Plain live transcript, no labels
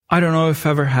I don't know if it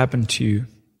ever happened to you,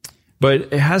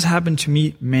 but it has happened to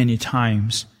me many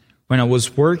times when I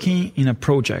was working in a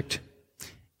project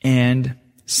and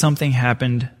something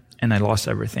happened and I lost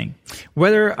everything.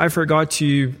 Whether I forgot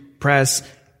to press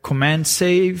Command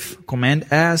Save, Command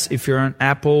S, if you're on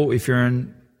Apple, if you're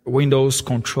on Windows,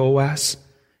 Control S,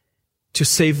 to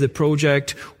save the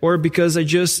project, or because I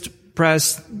just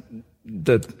pressed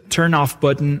the turn off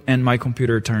button and my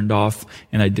computer turned off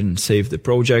and I didn't save the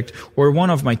project, or one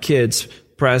of my kids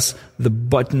pressed the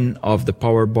button of the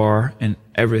power bar and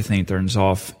everything turns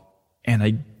off and I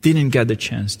didn't get the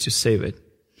chance to save it.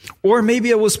 Or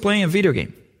maybe I was playing a video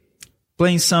game,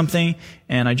 playing something,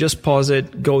 and I just pause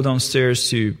it, go downstairs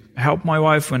to help my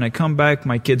wife. When I come back,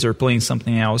 my kids are playing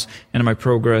something else, and my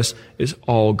progress is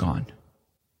all gone.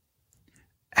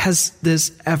 Has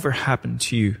this ever happened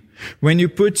to you? When you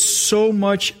put so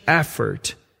much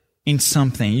effort in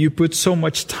something, you put so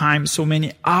much time, so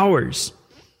many hours,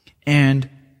 and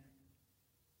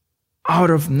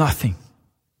out of nothing,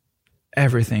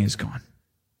 everything is gone.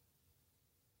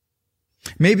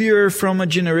 Maybe you're from a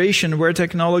generation where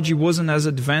technology wasn't as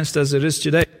advanced as it is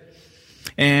today.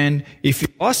 And if you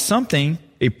lost something,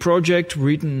 a project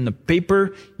written in a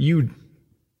paper, you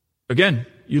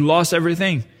lost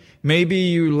everything. Maybe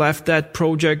you left that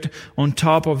project on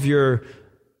top of your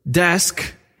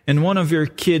desk and one of your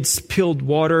kids spilled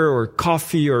water or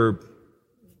coffee or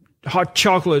hot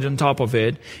chocolate on top of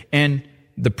it and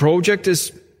the project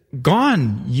is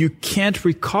gone. You can't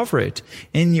recover it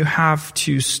and you have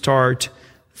to start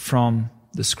from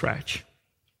the scratch.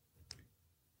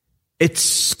 It's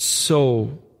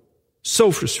so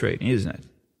frustrating, isn't it?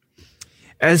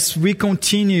 As we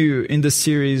continue in the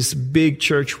series Big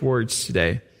Church Words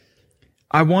today,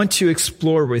 I want to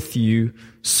explore with you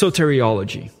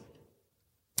soteriology.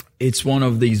 It's one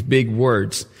of these big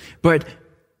words, but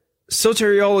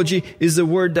soteriology is a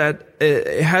word that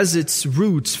has its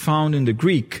roots found in the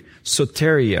Greek,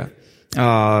 soteria.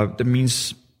 That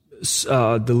means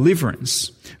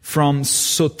deliverance, from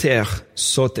soter,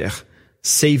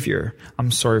 savior.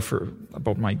 I'm sorry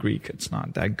about my Greek, it's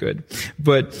not that good.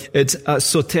 But it's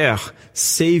soter,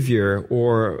 savior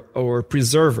or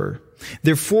preserver.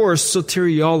 Therefore,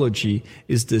 soteriology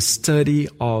is the study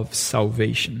of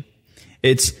salvation.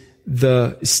 It's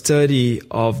the study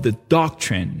of the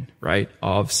doctrine, right,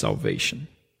 of salvation.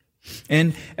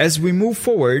 And as we move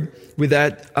forward with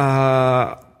that,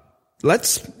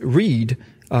 let's read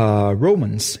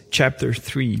Romans chapter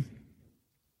 3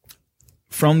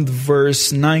 from the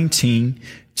verse 19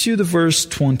 to the verse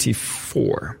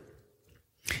 24.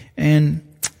 And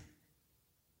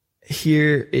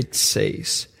here it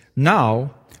says,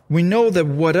 "Now we know that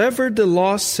whatever the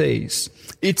law says,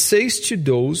 it says to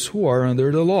those who are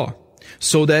under the law,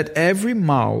 so that every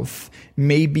mouth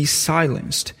may be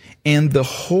silenced and the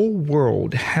whole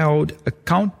world held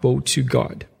accountable to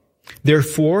God.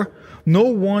 Therefore, no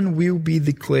one will be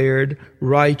declared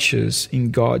righteous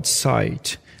in God's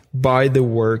sight by the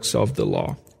works of the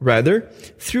law. Rather,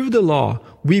 through the law,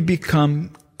 we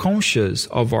become conscious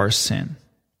of our sin.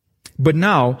 But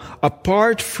now,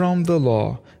 apart from the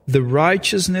law, the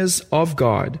righteousness of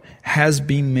God has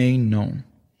been made known,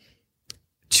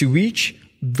 to which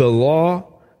the law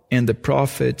and the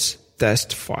prophets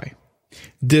testify.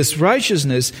 This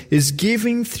righteousness is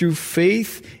given through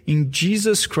faith in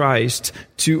Jesus Christ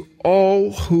to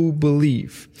all who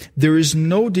believe. There is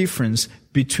no difference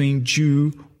between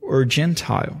Jew or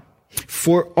Gentile,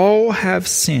 for all have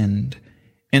sinned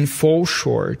and fall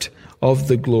short of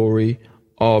the glory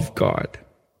of God.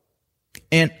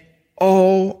 And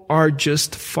all are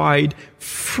justified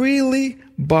freely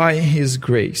by His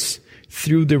grace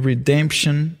through the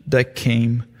redemption that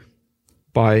came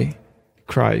by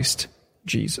Christ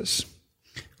Jesus."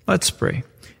 Let's pray.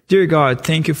 Dear God,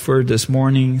 thank you for this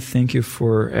morning. Thank you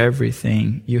for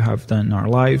everything you have done in our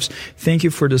lives. Thank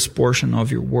you for this portion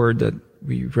of your word that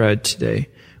we read today.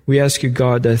 We ask you,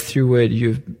 God, that through it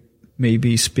you may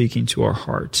be speaking to our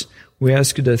hearts. We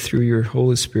ask you that through your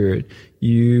Holy Spirit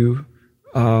you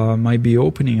might be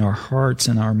opening our hearts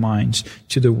and our minds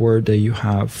to the word that you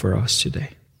have for us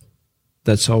today.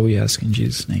 That's all we ask in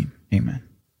Jesus' name. Amen.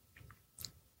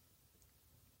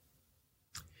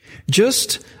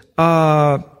 Just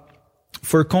for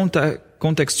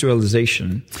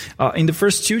contextualization, in the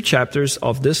first two chapters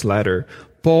of this letter,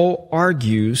 Paul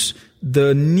argues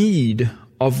the need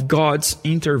of God's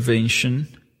intervention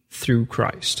through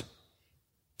Christ.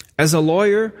 As a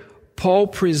lawyer, Paul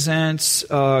presents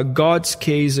God's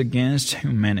case against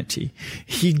humanity.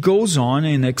 He goes on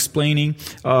in explaining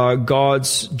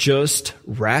God's just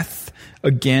wrath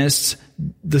against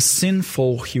the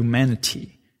sinful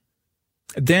humanity.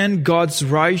 then God's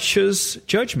righteous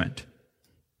judgment.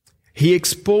 He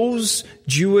exposed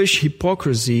Jewish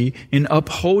hypocrisy in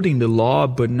upholding the law,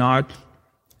 but not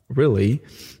really.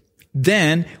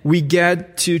 Then we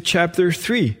get to chapter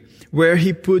 3, where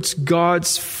he puts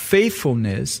God's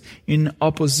faithfulness in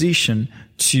opposition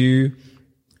to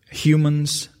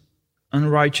humans'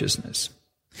 unrighteousness.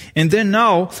 And then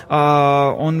now,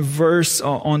 from verse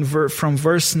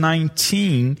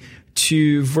 19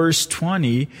 to verse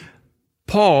 20,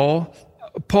 Paul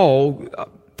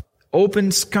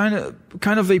opens kind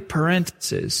of a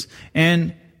parenthesis,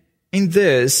 and in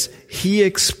this he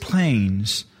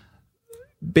explains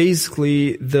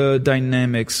basically the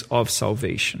dynamics of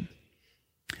salvation.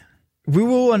 We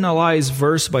will analyze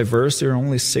verse by verse. There are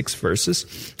only 6 verses,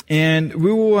 and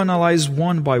we will analyze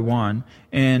one by one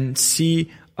and see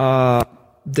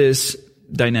this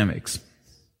dynamics.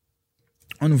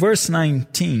 On verse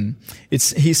 19,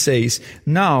 he says,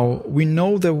 "Now we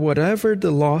know that whatever the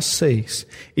law says,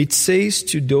 it says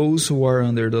to those who are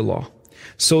under the law,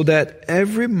 so that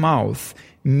every mouth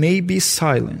may be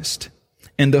silenced,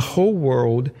 and the whole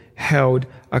world held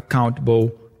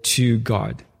accountable to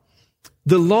God."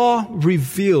 The law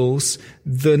reveals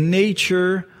the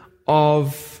nature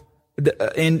of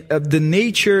the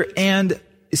nature and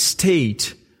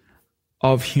state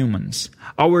of humans,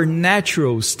 our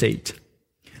natural state.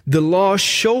 The law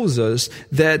shows us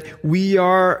that we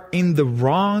are in the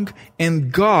wrong,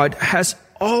 and God has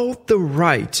all the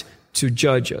right to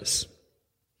judge us.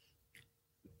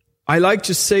 I like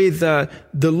to say that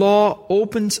the law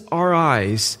opens our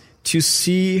eyes to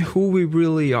see who we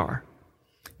really are.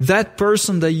 That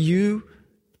person that you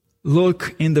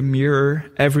look in the mirror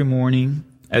every morning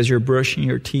as you're brushing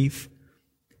your teeth,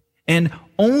 and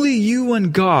only you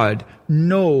and God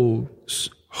knows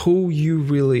who you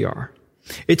really are.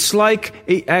 It's like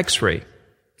a X-ray.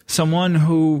 Someone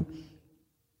who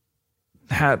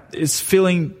is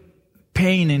feeling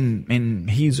pain in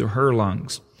his or her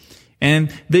lungs.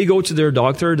 And they go to their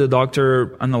doctor. The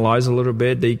doctor analyzes a little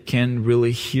bit. They can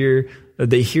really hear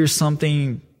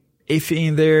something iffy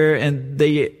in there, and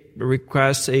they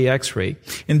request a X-ray.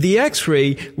 And the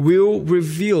X-ray will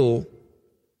reveal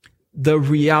the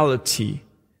reality,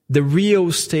 the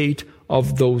real state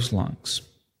of those lungs.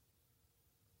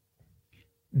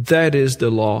 That is the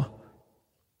law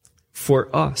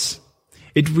for us.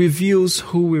 It reveals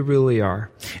who we really are.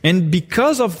 And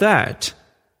because of that,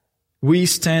 we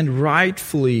stand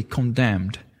rightfully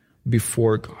condemned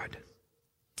before God.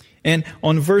 And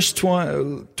on verse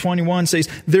 21 says,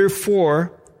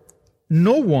 "Therefore,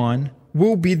 no one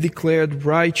will be declared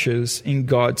righteous in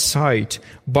God's sight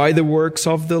by the works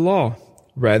of the law.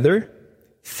 Rather,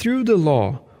 through the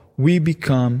law, we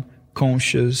become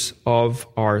conscious of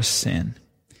our sin."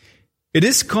 It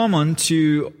is common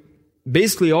to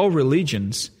basically all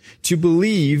religions to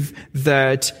believe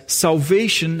that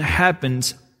salvation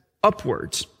happens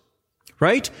upwards,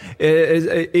 right?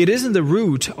 It isn't the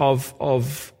root of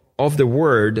the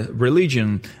word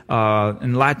religion,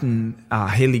 in Latin,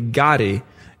 religare.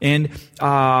 And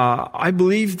I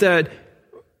believe that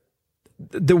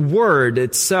the word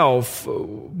itself,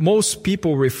 most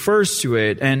people refers to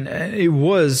it, and it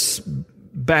was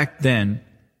back then,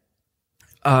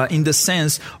 in the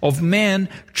sense of man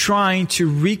trying to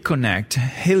reconnect,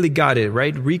 religare,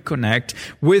 right? Reconnect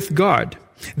with God.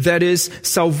 That is,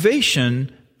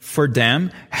 salvation for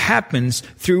them happens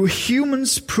through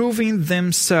humans proving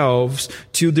themselves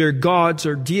to their gods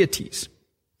or deities.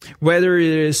 Whether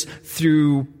it is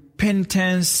through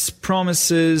penitence,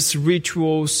 promises,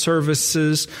 rituals,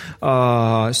 services,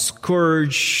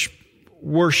 scourge,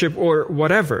 worship, or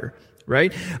whatever,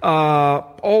 right?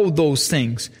 All those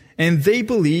things. And they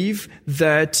believe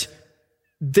that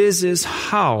this is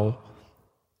how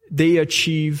they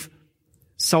achieve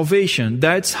salvation.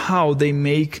 That's how they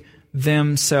make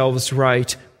themselves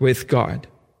right with God.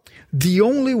 The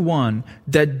only one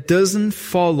that doesn't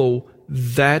follow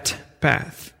that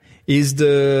path is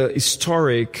the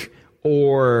historic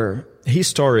or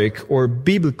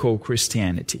biblical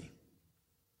Christianity.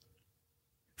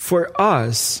 For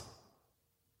us,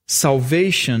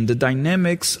 salvation, the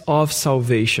dynamics of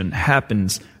salvation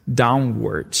happens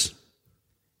downwards.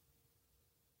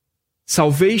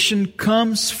 Salvation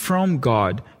comes from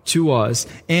God to us,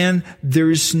 and there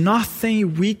is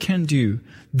nothing we can do.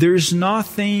 There is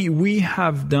nothing we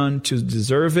have done to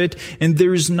deserve it, and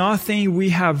there is nothing we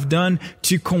have done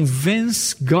to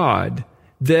convince God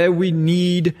that we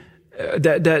need,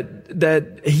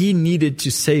 that He needed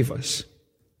to save us.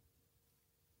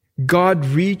 God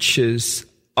reaches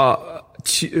out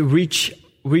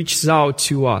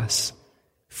to us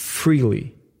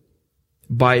freely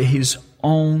by His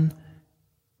own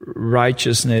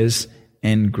righteousness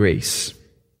and grace.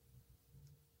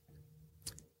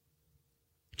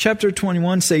 Chapter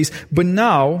 21 says, "But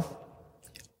now,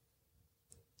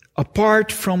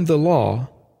 apart from the law,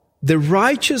 the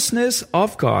righteousness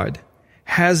of God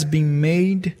has been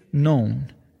made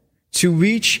known, to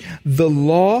which the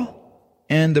law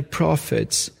and the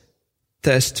prophets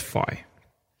testify."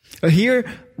 Here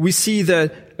we see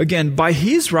that, again, by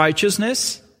His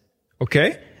righteousness,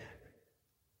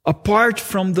 apart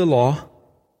from the law,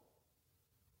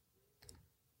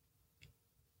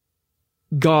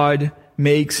 God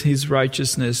makes His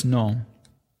righteousness known.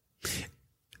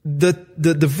 The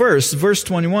verse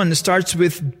 21 starts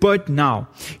with "but now."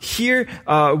 Here,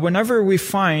 whenever we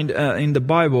find in the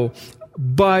Bible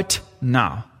 "but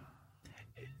now,"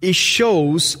 it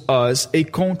shows us a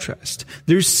contrast.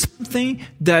 There's something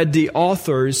that the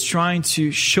author is trying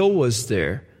to show us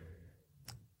there.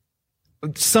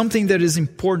 Something that is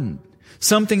important.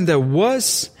 Something that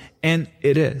was and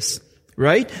it is.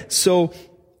 Right? So,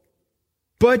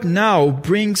 "but now"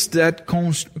 brings that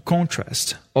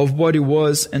contrast of what it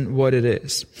was and what it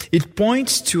is. It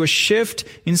points to a shift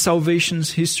in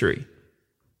salvation's history.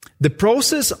 The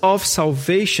process of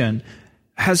salvation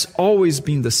has always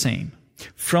been the same.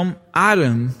 From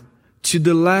Adam to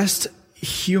the last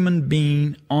human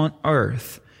being on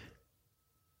earth,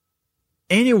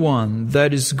 anyone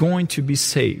that is going to be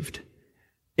saved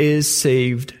is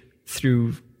saved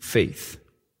through faith.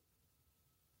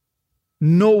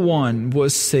 No one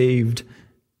was saved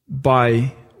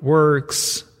by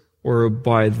works or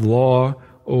by law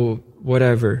or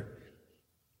whatever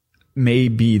may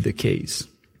be the case.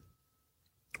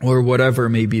 Or whatever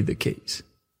may be the case.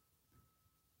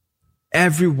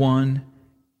 Everyone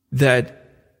that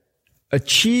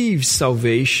achieves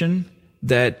salvation,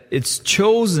 that it's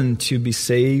chosen to be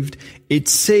saved,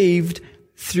 it's saved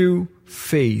through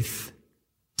faith.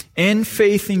 And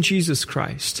faith in Jesus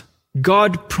Christ.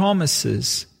 God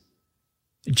promises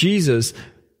Jesus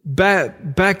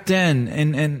back then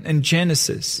in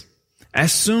Genesis.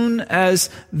 As soon as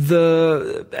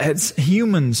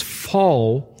humans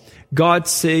fall, God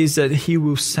says that He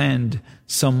will send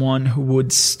someone who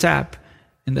would step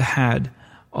in the head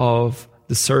of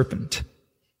the serpent.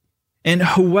 And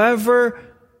whoever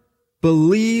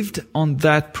believed on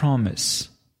that promise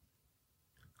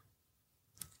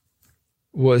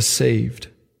was saved.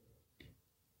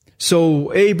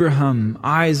 So Abraham,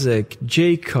 Isaac,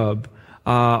 Jacob,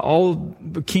 all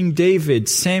King David,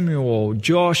 Samuel,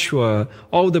 Joshua,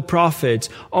 all the prophets,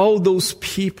 all those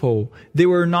people, they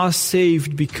were not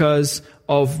saved because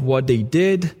of what they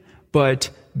did, but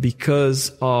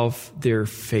because of their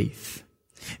faith.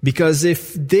 Because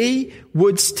if they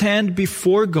would stand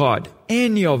before God,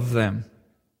 any of them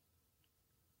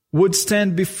would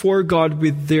stand before God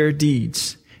with their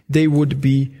deeds, they would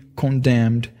be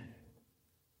condemned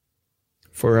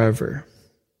forever.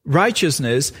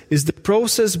 Righteousness is the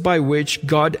process by which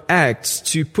God acts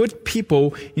to put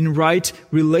people in right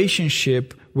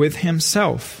relationship with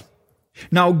Himself.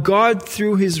 Now, God,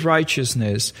 through His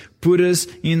righteousness, put us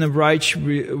in a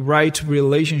right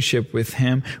relationship with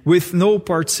Him with no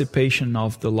participation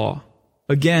of the law.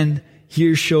 Again,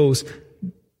 here shows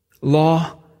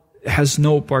law has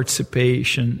no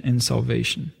participation in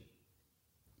salvation.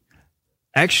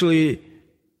 Actually,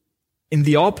 in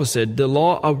the opposite, the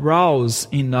law arouses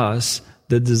in us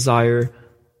the desire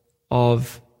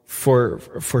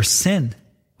for sin.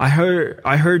 I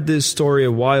heard this story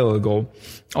a while ago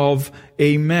of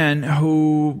a man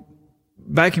who,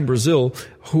 back in Brazil,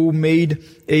 who made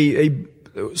a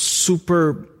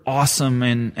super awesome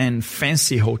and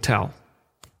fancy hotel.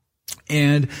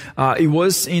 And it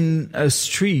was in a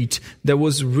street that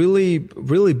was really,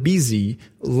 really busy,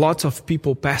 lots of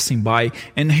people passing by,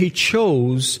 and he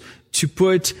chose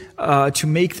to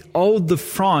make all the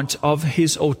front of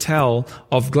his hotel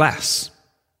of glass.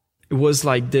 It was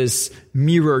like this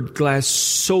mirrored glass,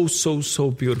 so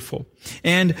beautiful.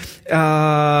 And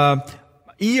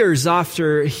years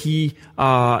after he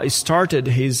started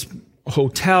his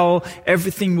hotel,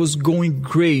 everything was going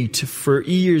great for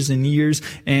years and years,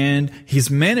 and his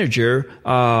manager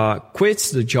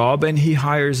quits the job and he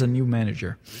hires a new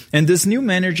manager. And this new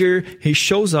manager, he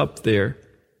shows up there,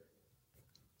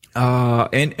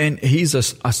 and he's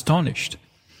astonished.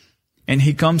 And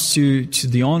he comes to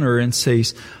the owner and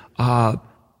says,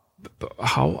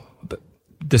 how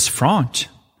this front,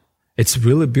 it's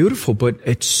really beautiful, but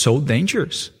it's so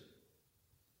dangerous.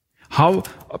 How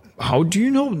do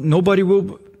you know nobody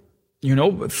will,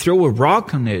 throw a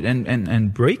rock on it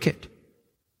and break it?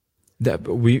 That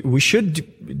we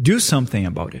should do something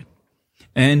about it.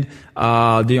 And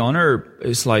the owner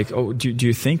is like, oh, do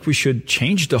you think we should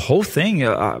change the whole thing?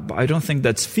 I don't think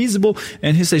that's feasible.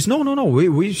 And he says, no,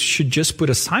 we should just put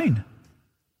a sign.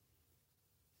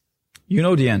 You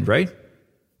know the end, right?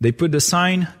 They put the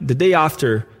sign. The day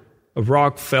after, a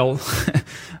rock flew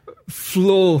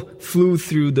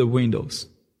through the windows.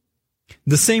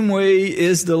 The same way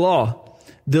is the law.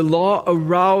 The law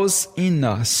arouses in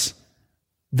us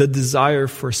the desire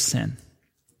for sin.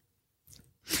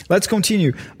 Let's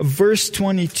continue. Verse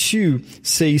 22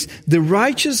 says, the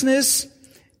righteousness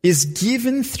is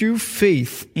given through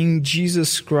faith in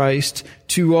Jesus Christ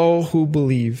to all who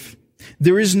believe.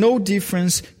 There is no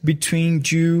difference between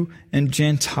Jew and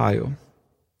Gentile.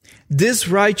 This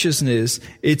righteousness,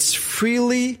 it's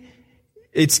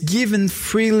given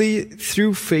freely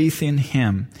through faith in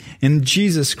Him, in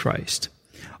Jesus Christ.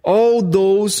 All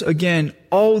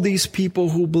these people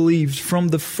who believed, from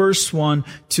the first one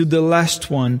to the last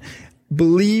one,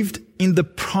 believed in the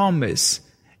promise,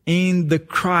 in the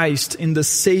Christ, in the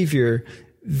Savior.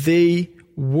 They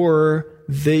will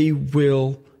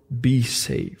be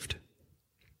saved.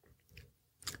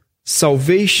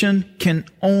 Salvation can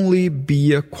only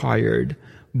be acquired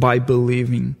by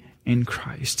believing in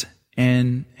Christ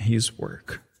and His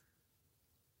work.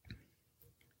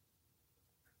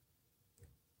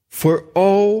 For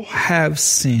all have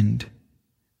sinned,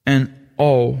 and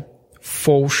all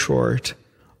fall short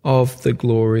of the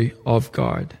glory of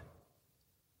God.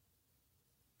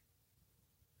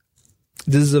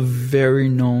 This is a very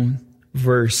known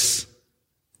verse.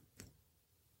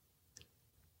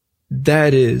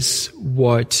 That is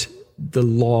what the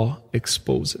law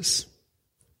exposes.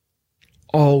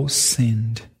 All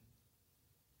sinned,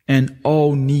 and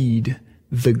all need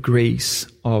the grace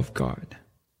of God.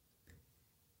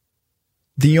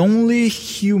 The only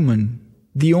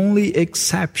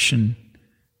exception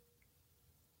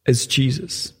is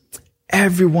Jesus.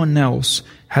 Everyone else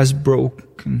has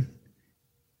broken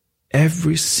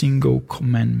every single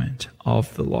commandment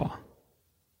of the law.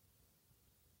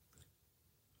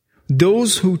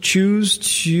 Those who choose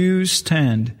to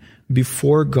stand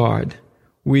before God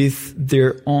with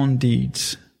their own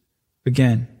deeds,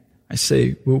 again, I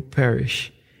say, will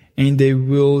perish, and they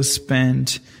will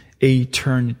spend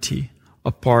eternity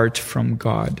apart from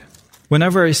God.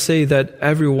 Whenever I say that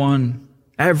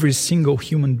every single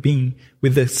human being,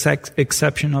 with the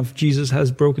exception of Jesus,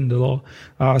 has broken the law,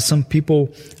 some people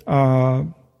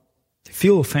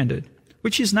feel offended,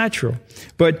 which is natural.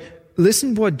 But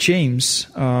listen what James,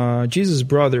 Jesus'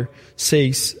 brother,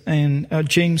 says in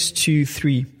James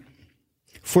 2:3.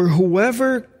 For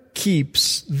whoever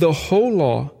keeps the whole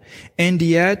law and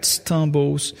yet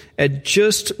stumbles at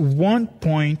just one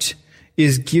point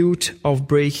is guilty of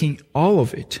breaking all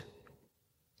of it.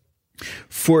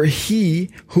 For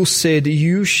he who said,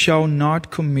 you shall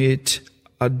not commit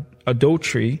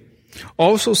adultery,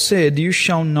 also said, you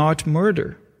shall not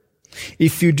murder.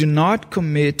 If you do not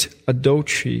commit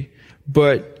adultery,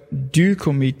 but do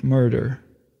commit murder,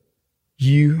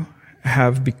 you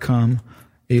have become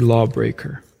a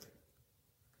lawbreaker.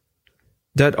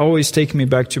 That always takes me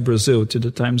back to Brazil, to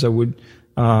the times I would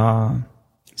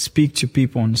speak to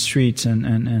people on the streets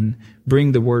and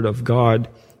bring the word of God.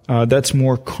 That's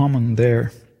more common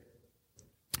there.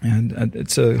 And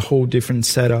it's a whole different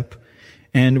setup.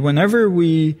 And whenever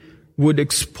we would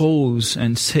expose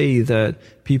and say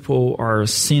that people are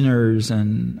sinners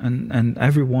and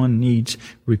everyone needs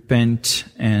repent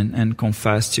and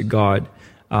confess to God,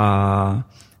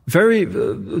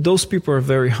 those people are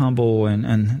very humble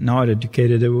and not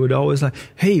educated. They would always like,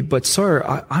 hey, but sir,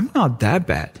 I'm not that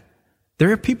bad.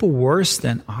 There are people worse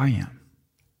than I am,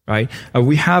 right?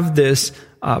 We have this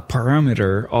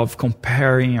parameter of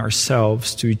comparing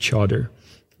ourselves to each other,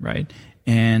 right?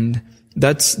 And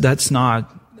that's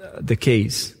not the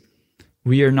case.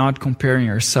 We are not comparing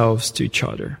ourselves to each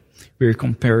other. We are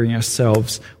comparing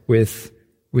ourselves with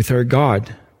our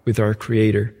God, with our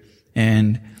Creator,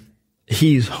 and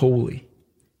He is holy.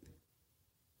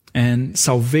 And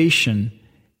salvation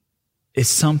is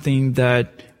something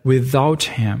that without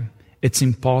Him, it's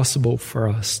impossible for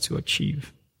us to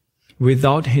achieve.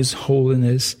 Without His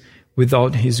holiness,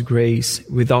 without His grace,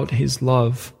 without His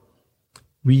love,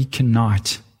 we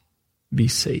cannot be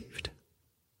saved.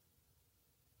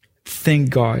 Thank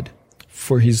God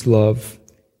for His love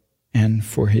and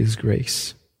for His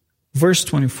grace. Verse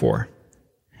 24.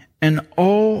 And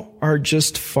all are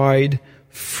justified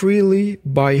freely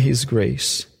by His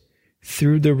grace,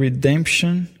 through the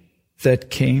redemption that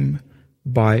came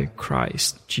by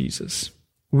Christ Jesus.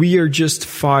 We are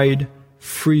justified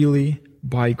freely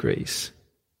by grace.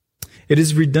 It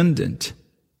is redundant,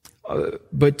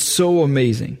 but so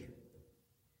amazing.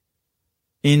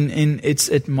 In its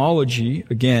etymology,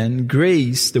 again,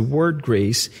 grace, the word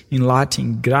grace, in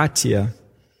Latin, gratia,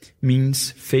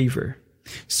 means favor.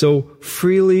 So,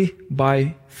 freely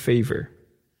by favor,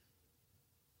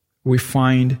 we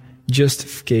find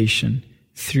justification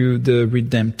through the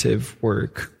redemptive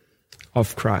work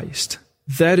of Christ.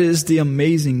 That is the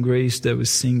amazing grace that we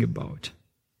sing about,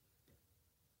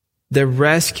 that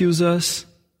rescues us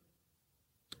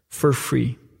for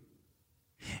free.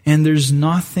 And there's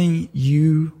nothing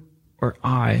you or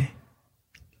I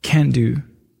can do.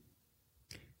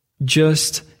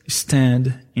 Just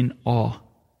stand in awe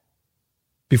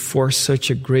before such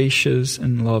a gracious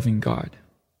and loving God.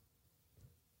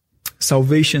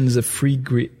 Salvation is a free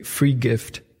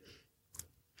gift.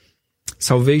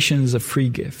 Salvation is a free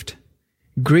gift,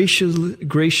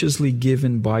 graciously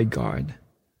given by God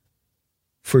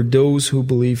for those who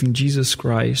believe in Jesus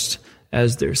Christ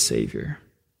as their Savior.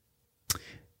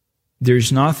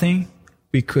 There's nothing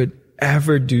we could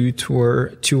ever do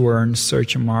to earn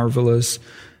such a marvelous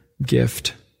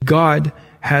gift. God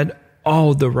had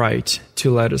all the right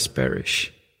to let us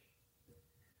perish,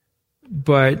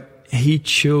 but He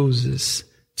chooses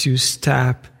to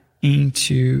step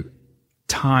into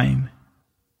time,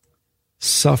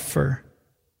 suffer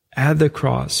at the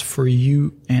cross for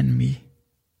you and me.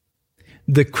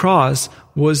 The cross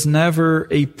was never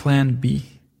a plan B.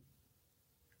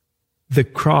 The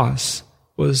cross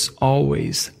was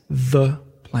always the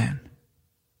plan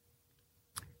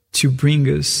to bring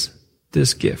us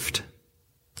this gift,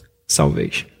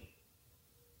 salvation.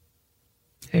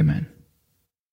 Amen.